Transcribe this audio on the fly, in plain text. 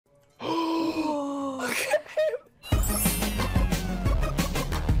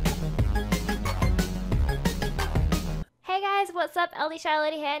Hey guys, what's up?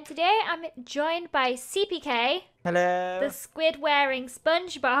 LDShadowLady here, and today I'm joined by Seapeekay. Hello. The squid-wearing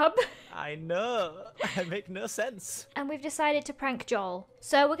SpongeBob. I know. I make no sense. And we've decided to prank Joel.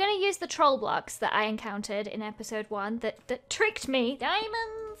 So we're going to use the troll blocks that I encountered in episode 1 that tricked me.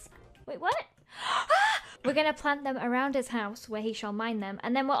 Diamonds! Wait, what? We're going to plant them around his house where he shall mine them.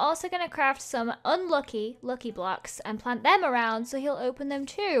 And then we're also going to craft some unlucky lucky blocks and plant them around so he'll open them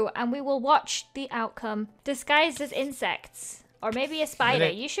too. And we will watch the outcome disguised as insects. Or maybe a spider.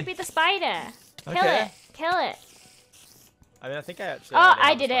 You should be the spider. Kill it. Kill it. I mean, I think I actually. Oh,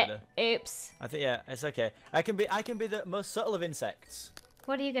 I did it. Oops. I think it's okay. I can be the most subtle of insects.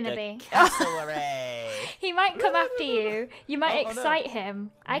 What are you gonna be? Cassowary. He might come after you. You might excite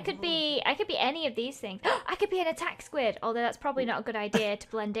him. I could be any of these things. I could be an attack squid, although that's probably not a good idea to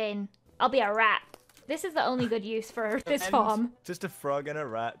blend in. I'll be a rat. This is the only good use for this farm. Just a frog and a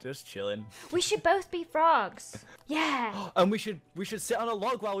rat, just chilling. We should both be frogs. Yeah. And we should sit on a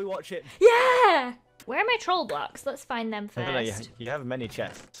log while we watch it. Yeah. Where are my troll blocks? Let's find them first. I don't know, you have many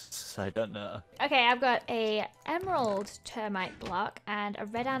chests, I don't know. Okay, I've got a emerald termite block and a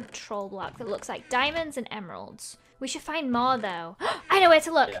red ant troll block that looks like diamonds and emeralds. We should find more though. I know where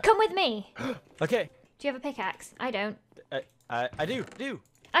to look. Yeah. Come with me. Okay. Do you have a pickaxe? I don't. I do.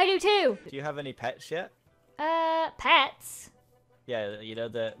 I do too. Do you have any pets yet? Pets? Yeah, you know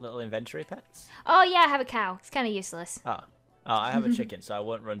the little inventory pets? Oh yeah, I have a cow. It's kind of useless. Oh, I have a chicken, so I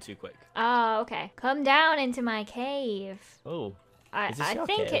won't run too quick. Oh, okay. Come down into my cave. Oh. I think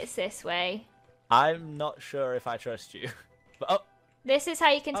cave? it's this way. I'm not sure if I trust you. But this is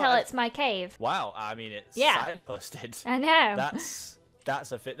how you can tell it's my cave. Wow, I mean it's signposted. I know.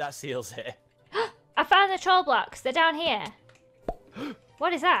 That seals it. I found the troll blocks. They're down here.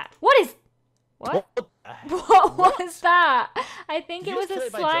 What is that? What? What was that? I think it was a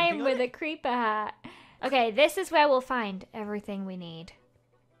slime with a creeper hat. Okay, this is where we'll find everything we need.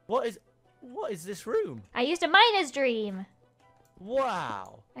 What is this room? I used a miner's dream.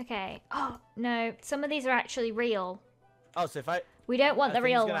 Wow. Okay. Oh, no. Some of these are actually real. Oh, so if we don't want the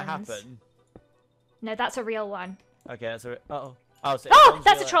real gonna ones. Happen. No, that's a real one. Okay, that's a... Oh, so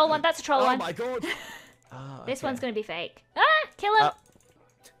that's a troll one. That's a troll one. Oh, my God. Oh, okay. This one's going to be fake. Ah, kill him.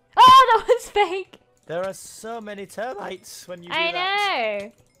 Oh, that was fake. There are so many termites when you do that. I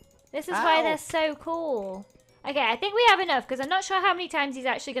know. This is why they're so cool. Okay, I think we have enough because I'm not sure how many times he's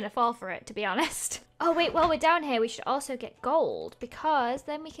actually going to fall for it, to be honest. Oh, wait, while we're down here, we should also get gold because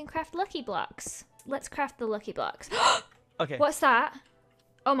then we can craft lucky blocks. Let's craft the lucky blocks. Okay. What's that?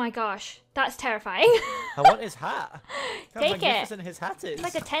 Oh my gosh, that's terrifying. I want his hat. Take it. His hat is. It's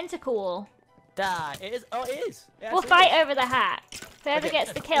like a tentacle. Da, it is. Oh, it is. We'll fight over the hat. Whoever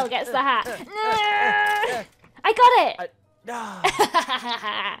gets the kill gets the hat. I got it.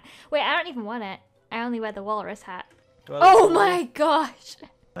 Wait, I don't even want it. I only wear the walrus hat. Oh my gosh!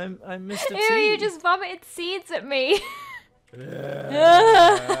 I'm Mr. T. Ew, you just vomited seeds at me.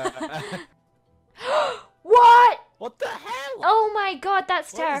 What? What the hell? Oh my god,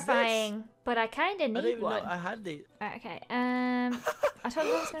 that's terrifying. But I kind of need one. I had these. Okay. I thought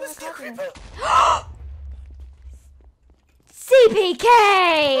I was going to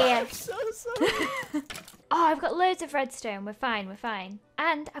Seapeekay! I'm so sorry. Oh, I've got loads of redstone. We're fine, we're fine.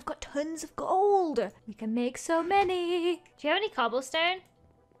 And I've got tons of gold. We can make so many. Do you have any cobblestone?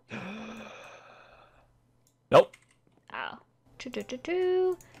 Nope. Oh.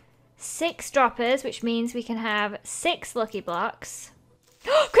 6 droppers, which means we can have 6 lucky blocks.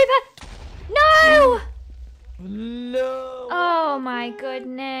 Creeper! No! No! Oh my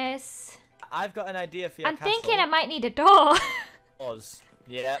goodness. I've got an idea for your castle. I'm thinking I might need a door.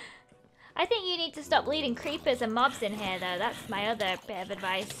 Yeah. I think you need to stop leading creepers and mobs in here, though. That's my other bit of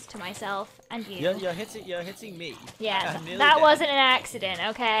advice to myself and you. You're hitting me. Yeah, that wasn't an accident,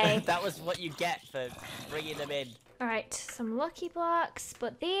 okay? That was what you get for bringing them in. All right, some lucky blocks,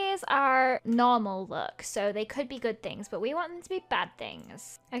 but these are normal look, so they could be good things, but we want them to be bad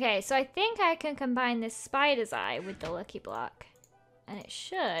things. Okay, so I think I can combine this spider's eye with the lucky block, and it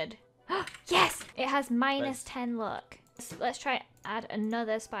should. Yes, it has -10 look. Let's try add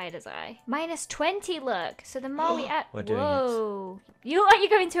another spider's eye. -20 look. So the more we add, we're doing whoa! You look like you're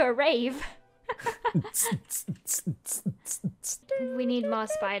going to a rave. We need more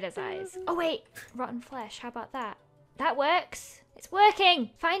spider's eyes. Oh wait, rotten flesh. How about that? That works. It's working.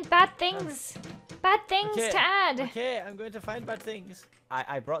 Find bad things. Bad things to add. Okay, I'm going to find bad things.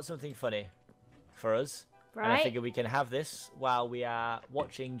 I brought something funny for us. Right. And I figure we can have this while we are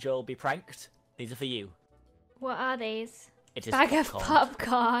watching Joel be pranked. These are for you. What are these? It is bag of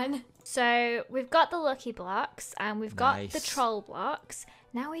popcorn. So we've got the lucky blocks and we've got the Nice. troll blocks.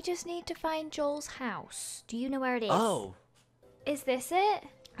 Now we just need to find Joel's house. Do you know where it is? Oh. Is this it?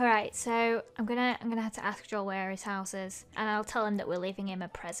 All right, so I'm gonna have to ask Joel where his house is, and I'll tell him that we're leaving him a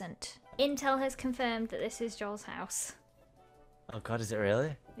present. Intel has confirmed that this is Joel's house. Oh God, is it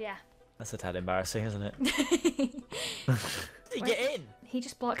really? Yeah. That's a tad embarrassing, isn't it? Where- Get in. He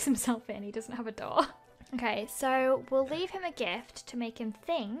just blocks himself in. He doesn't have a door. Okay, so we'll leave him a gift to make him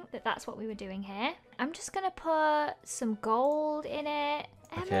think that that's what we were doing here. I'm just gonna put some gold in it.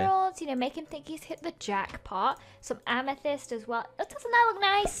 Emeralds, you know, make him think he's hit the jackpot. Some amethyst as well. Oh, doesn't that look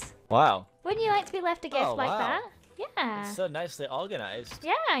nice? Wow. Wouldn't you like to be left a gift Oh, like wow. that? Yeah. It's so nicely organized.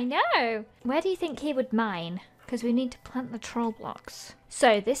 Yeah, I know. Where do you think he would mine? Because we need to plant the troll blocks.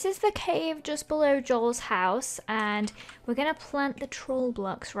 So this is the cave just below Joel's house, and we're gonna plant the troll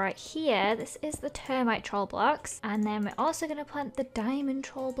blocks right here. This is the termite troll blocks, and then we're also gonna plant the diamond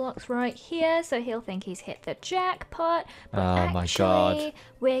troll blocks right here, so he'll think he's hit the jackpot. But Oh my actually, God.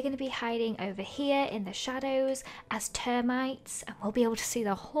 we're gonna be hiding over here in the shadows as termites, and we'll be able to see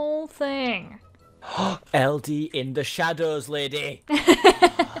the whole thing. LD in the shadows, lady.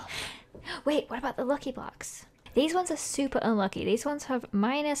 Wait, what about the lucky blocks? These ones are super unlucky. These ones have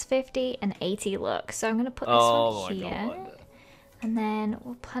 -50 and 80 luck. So I'm going to put this one here. And then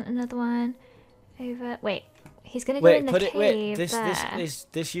we'll plant another one over... Wait, he's going to go in the cave there.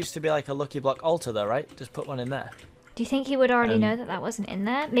 This used to be like a lucky block altar though, right? Just put one in there. Do you think he would already know that that wasn't in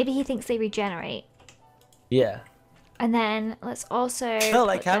there? Maybe he thinks they regenerate. Yeah. And then let's also... Phil,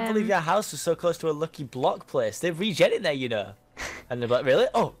 I can't believe your house was so close to a lucky block place. They've regen in there, you know. And they're like, really?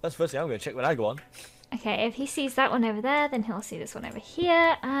 Oh, that's the first thing I'm going to check when I go on. Okay, if he sees that one over there, then he'll see this one over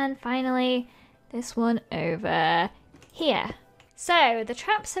here. And finally, this one over here. So, the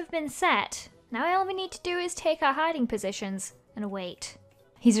traps have been set. Now all we need to do is take our hiding positions and wait.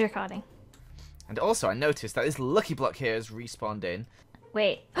 He's recording. And also, I noticed that this lucky block here has respawned in.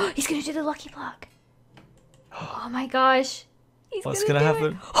 Wait, he's gonna do the lucky block. Oh my gosh. What's gonna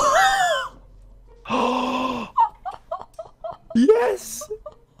happen? It. Yes!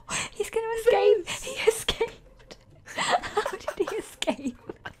 He's gonna escape. He escaped. How did he escape?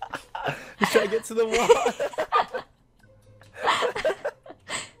 He's trying to get to the wall.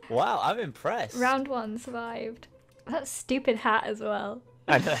 Wow, I'm impressed. Round 1 survived. That stupid hat as well.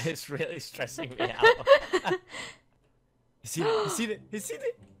 I know, it's really stressing me out. He's seen it, he's seen it, he's seen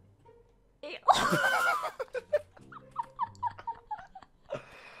it.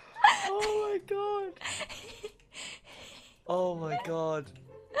 Oh my god. Oh my god.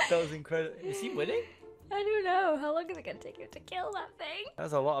 That was incredible. Is he winning? I don't know. How long is it gonna take him to kill that thing?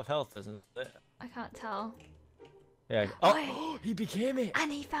 That's a lot of health, isn't it? I can't tell. Yeah. Oh, he became it.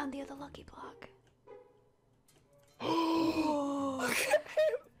 And he found the other lucky block. Look at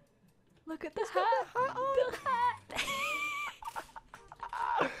him. Look at the hat. The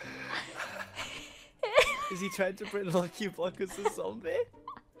hat. Is he trying to bring Lucky Block as a zombie?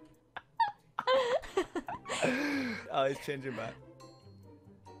 Oh, he's changing back.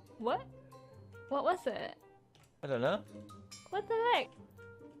 What? What was it? I don't know. What the heck?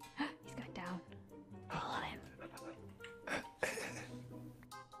 He's going down. Pull on him.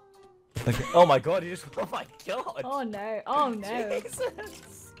 Okay. Oh my god, he just. Oh my god. Oh no. Oh no.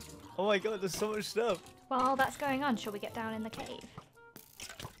 Jesus. Oh my god, there's so much stuff. While that's going on, shall we get down in the cave?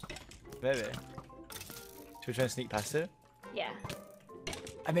 Maybe. Should we try and sneak past it? Yeah.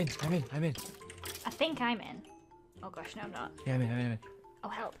 I'm in. I think I'm in. Oh gosh, no I'm not. Yeah, I'm in. Oh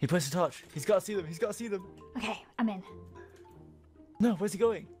help. He placed a torch. He's got to see them. Okay, I'm in. No, where's he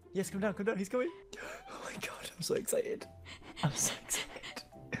going? Yes, come down. He's going. Oh my god, I'm so excited.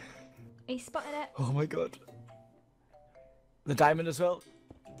 He spotted it. Oh my god. The diamond as well.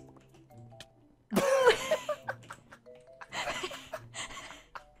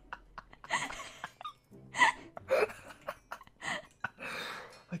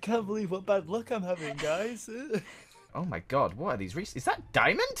 I can't believe what bad luck I'm having, guys. Oh my god, what are these? Is that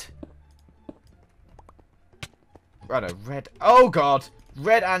diamond? Right, a red. Oh god!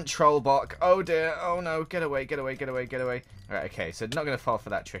 Red ant troll block. Oh dear. Oh no. Get away. Alright, okay, so not gonna fall for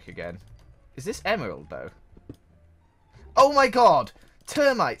that trick again. Is this emerald though? Oh my god!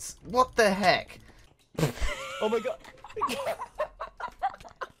 Termites! What the heck? Oh my god.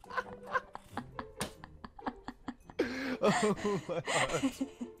 Oh my god.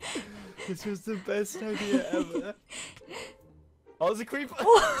 This was the best idea ever. Oh, there's a creeper.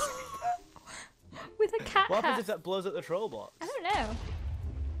 With a cat What happens hat. if that blows up the troll block? I don't know.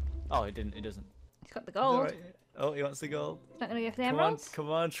 Oh, it didn't. It doesn't. He's got the gold. Alright. Oh, he wants the gold. Not gonna go for the Come emeralds? on, come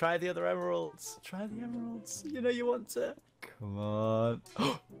on, try the other emeralds. Try the emeralds. You know you want to. Come on.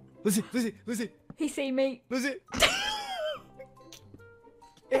 Lizzie, Lizzie, Lizzie, He see me. Lizzie.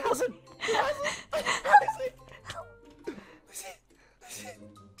 It hasn't.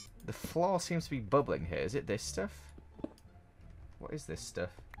 The floor seems to be bubbling here. Is it this stuff? What is this stuff?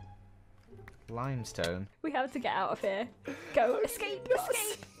 Limestone. We have to get out of here. Go, escape,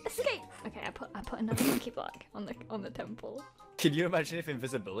 escape, escape. Okay, I put another lucky block on the temple. Can you imagine if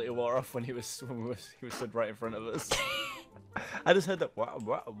invisibility wore off when he was stood right in front of us? I just heard that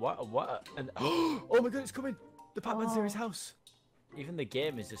what, and oh my god, it's coming! The Pac-Man's near his house. Even the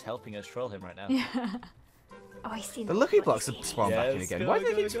game is just helping us troll him right now. Yeah. Oh, I see. The lucky blocks have spawned back in Yes, again. go, Why do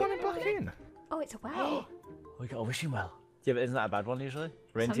they go, keep go, spawning go. back in? Oh, it's a well. We got a wishing well. Yeah, but isn't that a bad one usually?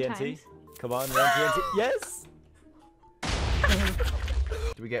 Rain Sometimes. TNT. Come on, Rain TNT. Yes.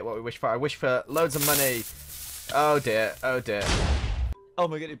 Do we get what we wish for? I wish for loads of money. Oh dear. Oh dear. Oh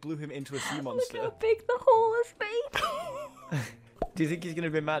my god, it blew him into a sea Look monster. how big the hole has been. Do you think he's gonna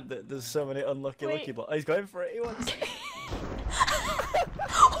be mad that there's so many unlucky Wait. lucky blocks? Oh, he's going for it. He wants it.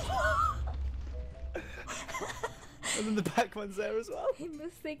 And then the Pac-Man's there as well. He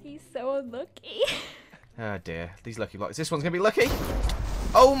must think he's so unlucky. Oh dear. These lucky blocks. This one's gonna be lucky.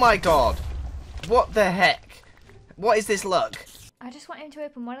 Oh my god. What the heck? What is this luck? I just want him to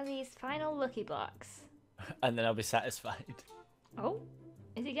open one of these final lucky blocks. And then I'll be satisfied. Oh,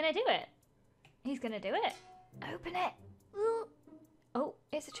 is he gonna do it? He's gonna do it. Open it. Ooh. Oh,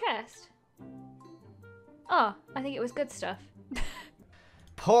 it's a chest. Oh, I think it was good stuff.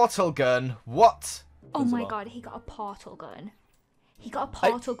 Portal gun. What? Oh my what? god, he got a portal gun. He got a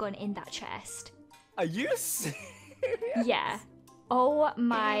portal gun in that chest. Are you serious? Yeah. Oh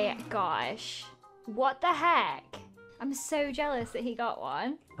my gosh. What the heck? I'm so jealous that he got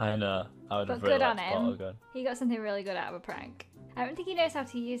one. I know. I would But have really good on liked a portal him. gun. He got something really good out of a prank. I don't think he knows how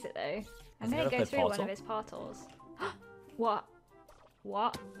to use it though. I'm Has he gonna never go played through one Portal? of his portals. What?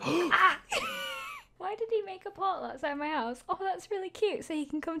 What? Ah! Why did he make a portal outside my house? Oh, that's really cute. So he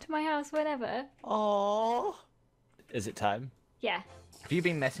can come to my house whenever. Oh. Is it time? Yeah. Have you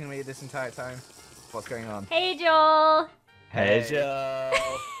been messing with me this entire time? What's going on? Hey, Joel. Hey, Joe.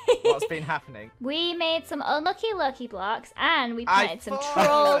 What's been happening? We made some unlucky lucky blocks and we I planted some thought-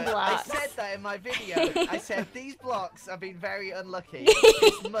 troll I blocks. said that in my video. I said these blocks have been very unlucky.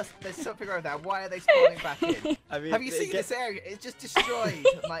 There's something wrong with that. Why are they spawning back in? I mean, Have you they seen get- this area? It's just destroyed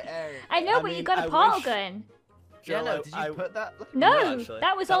my area. I know, I but you mean, got a I portal wish- gun. Yeah, no, Joe, did you I- put that? Look at No, me. actually.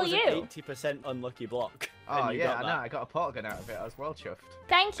 that was all an you. 80% unlucky block. Oh and you yeah, got I know. that. I got a portal gun out of it. I was well chuffed.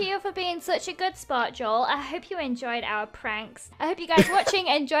 Thank you for being such a good sport, Joel. I hope you enjoyed our pranks. I hope you guys watching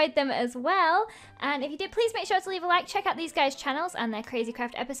enjoyed them as well. And if you did, please make sure to leave a like, check out these guys' channels and their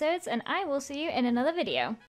Crazycraft episodes, and I will see you in another video.